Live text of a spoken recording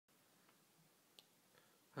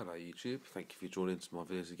Hello YouTube, thank you for joining into my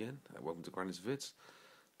videos again. Welcome to Granny's Vids.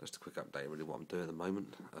 Just a quick update really what I'm doing at the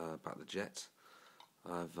moment about the jet.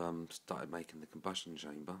 I've started making the combustion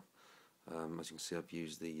chamber. As you can see, I've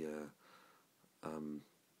used the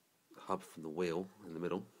hub from the wheel in the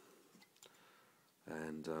middle,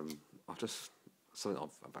 and I've just something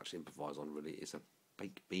I've actually improvised on really is a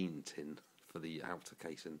baked bean tin for the outer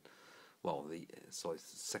casing. Well, the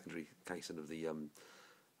secondary casing of the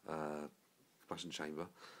combustion chamber.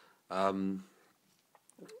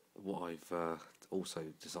 What I've also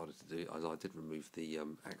decided to do is I did remove the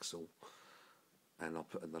axle, and I'll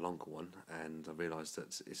put in the longer one, and I realised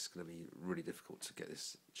that it's going to be really difficult to get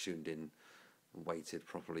this tuned in and weighted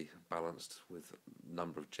properly, balanced with a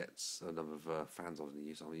number of jets, a number of fans I'm going to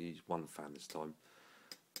use. I'm going to use one fan this time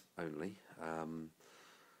only, and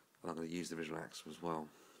I'm going to use the original axle as well.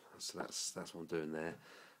 So that's what I'm doing there.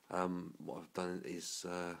 What I've done is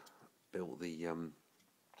built the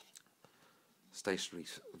stationary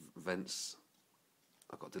vents.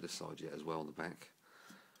 I've got to the side yet as well, on the back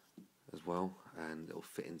as well, and it'll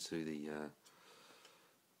fit into the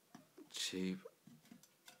tube.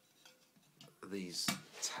 These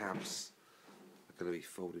tabs are going to be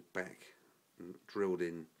folded back and drilled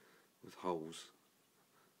in with holes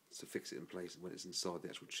to fix it in place when it's inside the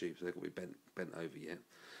actual tube, so they've got to be bent over yet.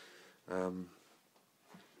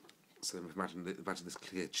 So imagine this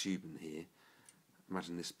clear tube in here.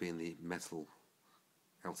 Imagine this being the metal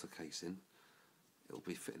outer casing. It'll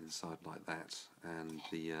be fitting inside like that, and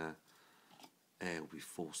the air will be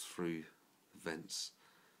forced through the vents,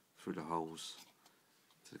 through the holes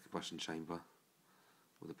to the combustion chamber,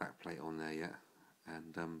 with the back plate on there yet,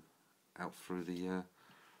 and out through the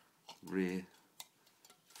rear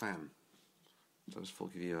fan. So I just thought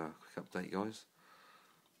I'd give you a quick update, guys,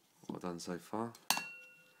 what I've done so far.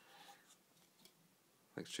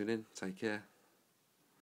 Thanks for tuning in, take care.